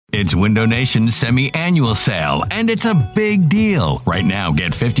It's Window Nation's semi-annual sale, and it's a big deal. Right now,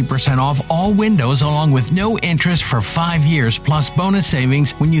 get 50% off all windows along with no interest for 5 years plus bonus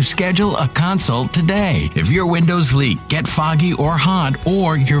savings when you schedule a consult today. If your windows leak, get foggy or hot,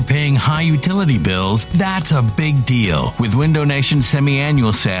 or you're paying high utility bills, that's a big deal. With Window Nation's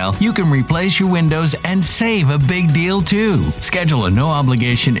semi-annual sale, you can replace your windows and save a big deal too. Schedule a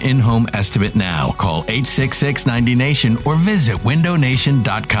no-obligation in-home estimate now. Call 866-90NATION or visit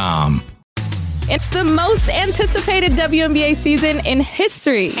windownation.com. It's the most anticipated WNBA season in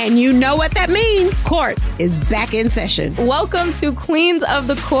history. And you know what that means. Court is back in session. Welcome to Queens of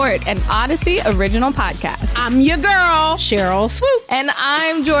the Court, an Odyssey original podcast. I'm your girl, Cheryl Swoop. And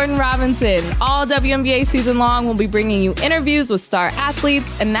I'm Jordan Robinson. All WNBA season long, we'll be bringing you interviews with star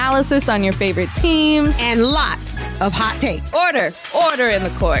athletes, analysis on your favorite teams, and lots of hot takes. Order in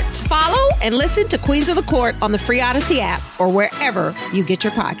the court. Follow and listen to Queens of the Court on the free Odyssey app or wherever you get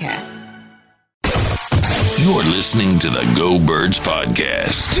your podcasts. You're listening to the Go Birds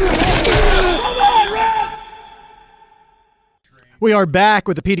podcast. We are back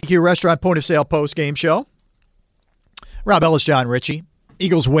with the PDQ Restaurant Point of Sale post-game show. Rob Ellis, John Ritchie.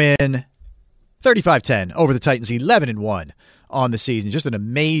 Eagles win 35-10 over the Titans, 11-1 on the season. Just an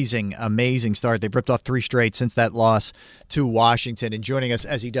amazing, amazing start. They've ripped off 3 straight since that loss to Washington. And joining us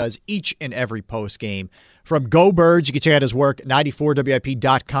as he does each and every post-game from Go Birds, you can check out his work,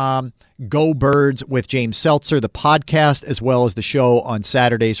 94WIP.com. Go Birds with James Seltzer, the podcast, as well as the show on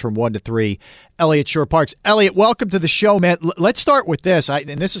Saturdays from 1 to 3. Elliot Shore-Parks. Elliot, welcome to the show, man. Let's start with this. And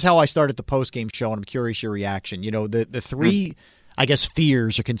this is how I started the post-game show, and I'm curious your reaction. You know, the 3, I guess,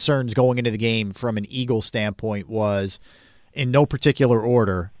 fears or concerns going into the game from an Eagles standpoint was, in no particular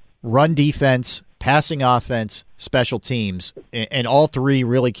order, run defense, passing offense, special teams, and all 3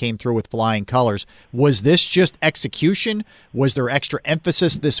 really came through with flying colors. Was this just execution? Was there extra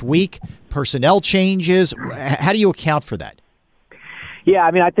emphasis this week? Personnel changes? How do you account for that? Yeah, I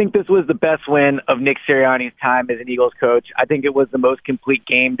mean, I think this was the best win of Nick Sirianni's time as an Eagles coach. I think it was the most complete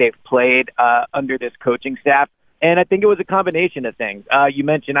game they've played under this coaching staff, and I think it was a combination of things. You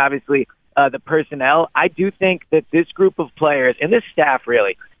mentioned, obviously, the personnel. I do think that this group of players, and this staff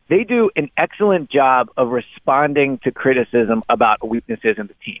really, they do an excellent job of responding to criticism about weaknesses in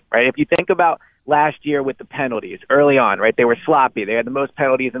the team, right? If you think about last year with the penalties early on, right, they were sloppy. They had the most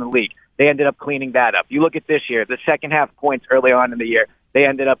penalties in the league. They ended up cleaning that up. You look at this year, the second half points early on in the year, they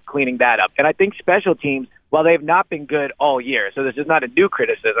ended up cleaning that up. And I think special teams, while they've not been good all year, so this is not a new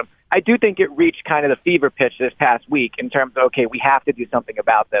criticism, I do think it reached kind of the fever pitch this past week in terms of, okay, we have to do something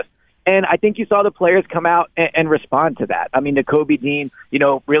about this. And I think you saw the players come out and respond to that. I mean, Nakobe Dean,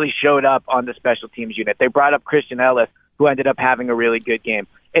 really showed up on the special teams unit. They brought up Christian Ellis, who ended up having a really good game.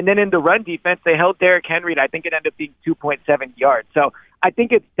 And then in the run defense, they held Derrick Henry, I think it ended up being 2.7 yards. So I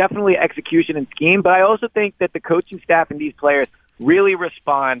think it's definitely execution and scheme, but I also think that the coaching staff and these players really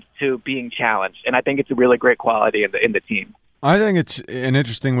respond to being challenged. And I think it's a really great quality in the team. I think it's an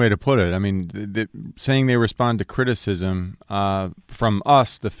interesting way to put it. I mean, saying they respond to criticism from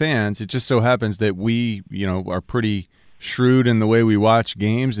us, the fans, it just so happens that we, are pretty shrewd in the way we watch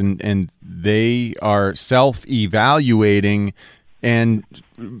games, and they are self-evaluating and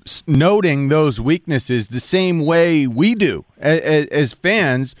noting those weaknesses the same way we do as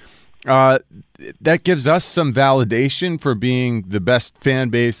fans. That gives us some validation for being the best fan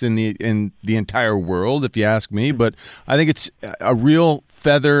base in the entire world, if you ask me. But I think it's a real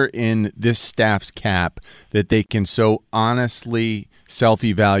feather in this staff's cap that they can so honestly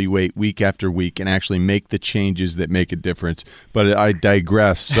self-evaluate week after week and actually make the changes that make a difference. But I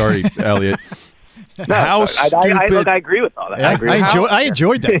digress. Sorry, Elliot. No, I agree with all that. I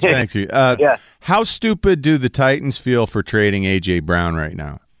enjoyed that. Thanks you. Yeah. How stupid do the Titans feel for trading A.J. Brown right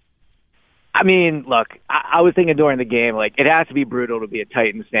now? I mean, look, I was thinking during the game, it has to be brutal to be a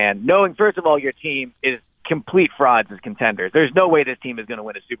Titans fan, knowing, first of all, your team is complete frauds as contenders. There's no way this team is going to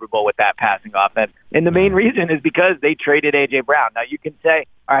win a Super Bowl with that passing offense. And the main reason is because they traded A.J. Brown. Now, you can say,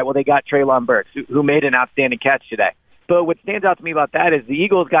 all right, well, they got Treylon Burks, who made an outstanding catch today. But what stands out to me about that is the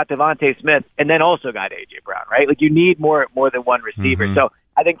Eagles got Devontae Smith and then also got A.J. Brown, right? You need more than one receiver. Mm-hmm. So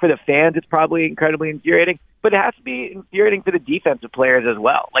I think for the fans, it's probably incredibly infuriating. But it has to be infuriating for the defensive players as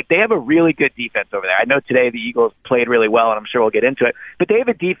well. They have a really good defense over there. I know today the Eagles played really well, and I'm sure we'll get into it. But they have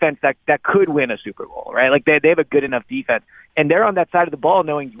a defense that could win a Super Bowl, right? They have a good enough defense. And they're on that side of the ball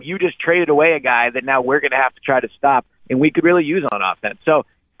knowing you just traded away a guy that now we're going to have to try to stop, and we could really use on offense. So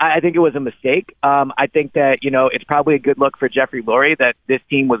I think it was a mistake. I think that, it's probably a good look for Jeffrey Lurie that this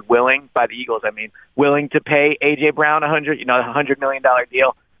team was willing, by the Eagles, willing to pay A.J. Brown $100 million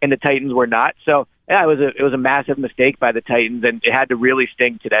deal, and the Titans were not. So yeah, it was a massive mistake by the Titans, and it had to really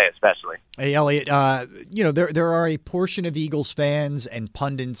sting today, especially. Hey, Elliot, there are a portion of Eagles fans and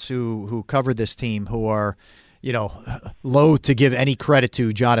pundits who cover this team who are, loath to give any credit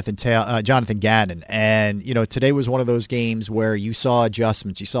to Jonathan Gannon. And, today was one of those games where you saw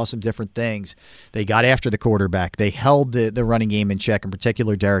adjustments. You saw some different things. They got after the quarterback. They held the running game in check, in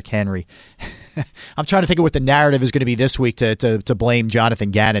particular Derrick Henry. I'm trying to think of what the narrative is going to be this week to blame Jonathan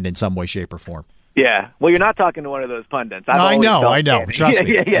Gannon in some way, shape, or form. Yeah. Well, you're not talking to one of those pundits. I know. Trust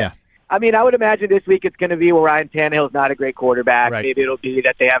me. Yeah. I mean, I would imagine this week it's going to be, well, Ryan Tannehill's not a great quarterback. Right. Maybe it'll be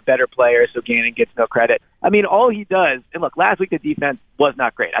that they have better players, so Gannon gets no credit. I mean, all he does, and look, last week the defense was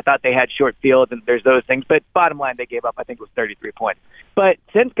not great. I thought they had short fields, and there's those things, but bottom line, they gave up, I think it was 33 points. But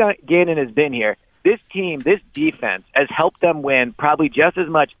since Gannon has been here, this team, this defense, has helped them win probably just as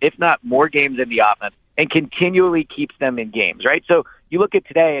much, if not more games in the offense, and continually keeps them in games, right? So you look at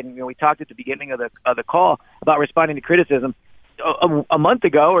today, and we talked at the beginning of the call about responding to criticism. A month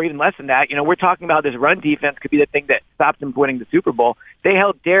ago, or even less than that, we're talking about this run defense could be the thing that stops them winning the Super Bowl. They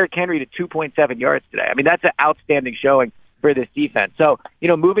held Derrick Henry to 2.7 yards today. I mean, that's an outstanding showing for this defense. So,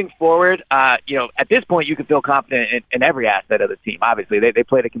 moving forward, at this point, you can feel confident in every asset of the team. Obviously, they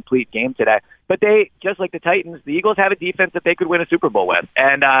played a complete game today. But they, just like the Titans, the Eagles have a defense that they could win a Super Bowl with.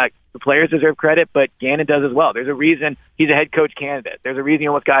 And the players deserve credit, but Gannon does as well. There's a reason he's a head coach candidate. There's a reason he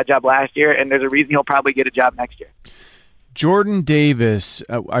almost got a job last year, and there's a reason he'll probably get a job next year. Jordan Davis,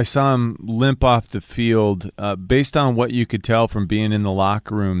 I saw him limp off the field. Based on what you could tell from being in the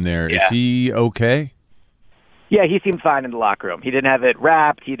locker room there, Is he okay? Yeah, he seemed fine in the locker room. He didn't have it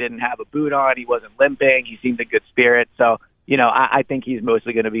wrapped. He didn't have a boot on. He wasn't limping. He seemed in good spirit. So, I think he's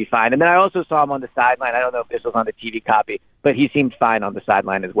mostly going to be fine. And then I also saw him on the sideline. I don't know if this was on the TV copy, but he seemed fine on the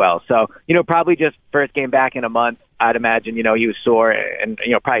sideline as well. So, probably just first game back in a month. I'd imagine, he was sore and,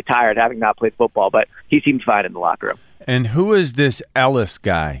 probably tired having not played football, but he seemed fine in the locker room. And who is this Ellis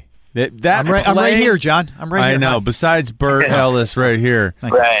guy? I'm right here, John. I'm right here. I know. Besides Burt Ellis right here.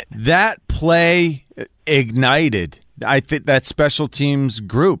 Right. That play ignited, I think, that special teams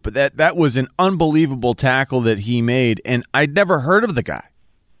group. That was an unbelievable tackle that he made, and I'd never heard of the guy.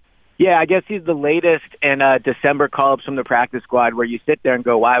 Yeah, I guess he's the latest in December call-ups from the practice squad where you sit there and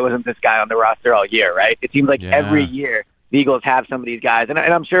go, why wasn't this guy on the roster all year, right? It seems like every year the Eagles have some of these guys, and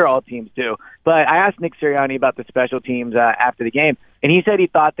I'm sure all teams do. But I asked Nick Sirianni about the special teams after the game, and he said he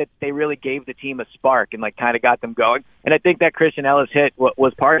thought that they really gave the team a spark and kind of got them going. And I think that Christian Ellis hit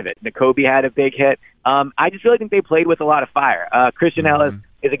was part of it. Nakobe had a big hit. I just really think they played with a lot of fire. Christian Ellis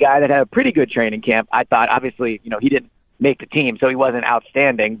is a guy that had a pretty good training camp. I thought, obviously, he didn't make the team, so he wasn't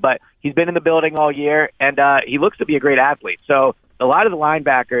outstanding, but he's been in the building all year, and he looks to be a great athlete. So a lot of the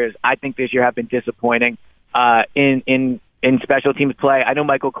linebackers, I think, this year have been disappointing in special teams play. I know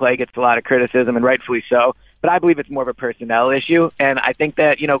Michael Clay gets a lot of criticism, and rightfully so, but I believe it's more of a personnel issue, and I think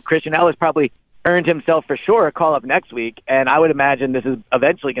that, Christian Ellis probably earned himself for sure a call-up next week, and I would imagine this is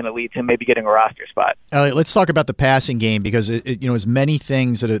eventually going to lead to him maybe getting a roster spot. Let's talk about the passing game, because as many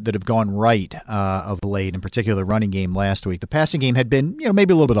things that have gone right of late, in particular the running game last week. The passing game had been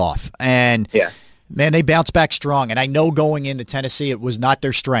maybe a little bit off, and man, they bounced back strong. And I know going into Tennessee it was not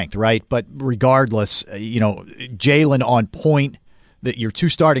their strength, right? But regardless, Jalen on point. That your two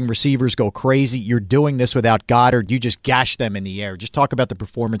starting receivers go crazy. You're doing this without Goddard. You just gash them in the air. Just talk about the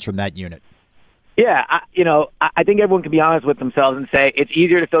performance from that unit. Yeah, I think everyone can be honest with themselves and say it's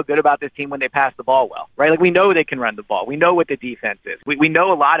easier to feel good about this team when they pass the ball well, right? Like, we know they can run the ball. We know what the defense is. We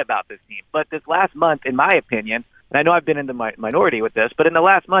know a lot about this team. But this last month, in my opinion, and I know I've been in the minority with this, but in the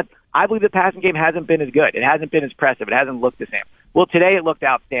last month, I believe the passing game hasn't been as good. It hasn't been as impressive. It hasn't looked the same. Well, today it looked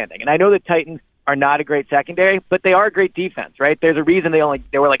outstanding. And I know the Titans are not a great secondary, but they are a great defense, right? There's a reason they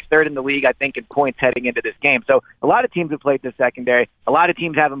were like third in the league, I think, in points heading into this game. So a lot of teams have played this secondary. A lot of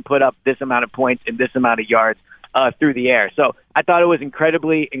teams haven't put up this amount of points and this amount of yards through the air. So I thought it was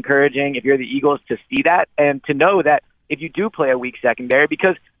incredibly encouraging if you're the Eagles to see that and to know that if you do play a weak secondary,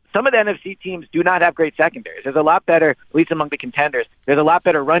 because some of the NFC teams do not have great secondaries. There's a lot better, at least among the contenders, there's a lot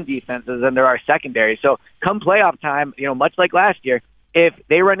better run defenses than there are secondaries. So come playoff time, much like last year, if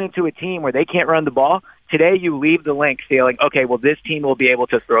they run into a team where they can't run the ball, today you leave the link feeling, okay, well, this team will be able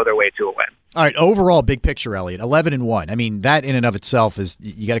to throw their way to a win. All right, overall, big picture, Elliot, 11-1. I mean, that in and of itself is,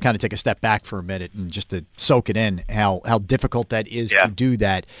 you got to kind of take a step back for a minute and just to soak it in how difficult that is to do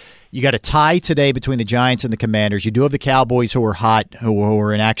that. You got a tie today between the Giants and the Commanders. You do have the Cowboys who are hot, who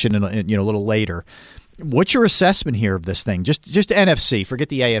are in action a little later. What's your assessment here of this thing? Just NFC. Forget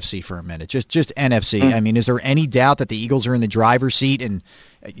the AFC for a minute. Just NFC. I mean, is there any doubt that the Eagles are in the driver's seat? And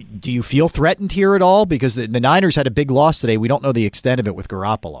do you feel threatened here at all? Because the Niners had a big loss today. We don't know the extent of it with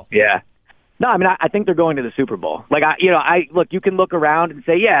Garoppolo. Yeah. No, I mean, I think they're going to the Super Bowl. Like, look, you can look around and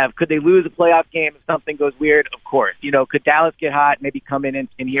say, yeah, could they lose a playoff game if something goes weird? Of course. Could Dallas get hot, maybe come in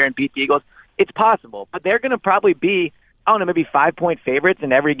here and beat the Eagles? It's possible. But they're going to probably be, I don't know, maybe 5-point favorites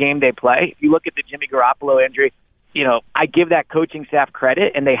in every game they play. If you look at the Jimmy Garoppolo injury, I give that coaching staff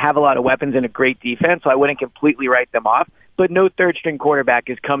credit, and they have a lot of weapons and a great defense, so I wouldn't completely write them off. But no third-string quarterback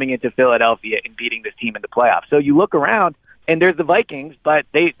is coming into Philadelphia and beating this team in the playoffs. So you look around, and there's the Vikings, but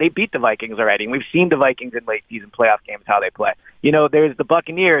they beat the Vikings already. And we've seen the Vikings in late-season playoff games, how they play. There's the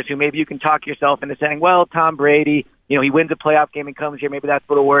Buccaneers, who maybe you can talk yourself into saying, well, Tom Brady, he wins a playoff game and comes here. Maybe that's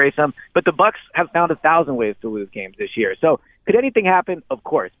a little worrisome. But the Bucs have found 1,000 ways to lose games this year. So could anything happen? Of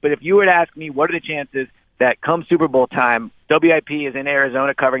course. But if you were to ask me, what are the chances that come Super Bowl time, WIP is in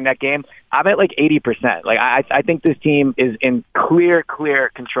Arizona covering that game, I'm at like 80%. Like I think this team is in clear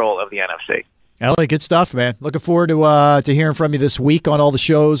control of the NFC. Elliot, good stuff, man. Looking forward to hearing from you this week on all the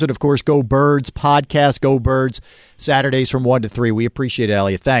shows. And, of course, Go Birds podcast, Go Birds, Saturdays from 1 to 3. We appreciate it,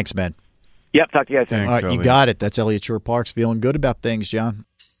 Elliot. Thanks, man. Yep, talk to you guys soon. Thanks, all right, Elliot. You got it. That's Elliot Shore-Parks feeling good about things, John.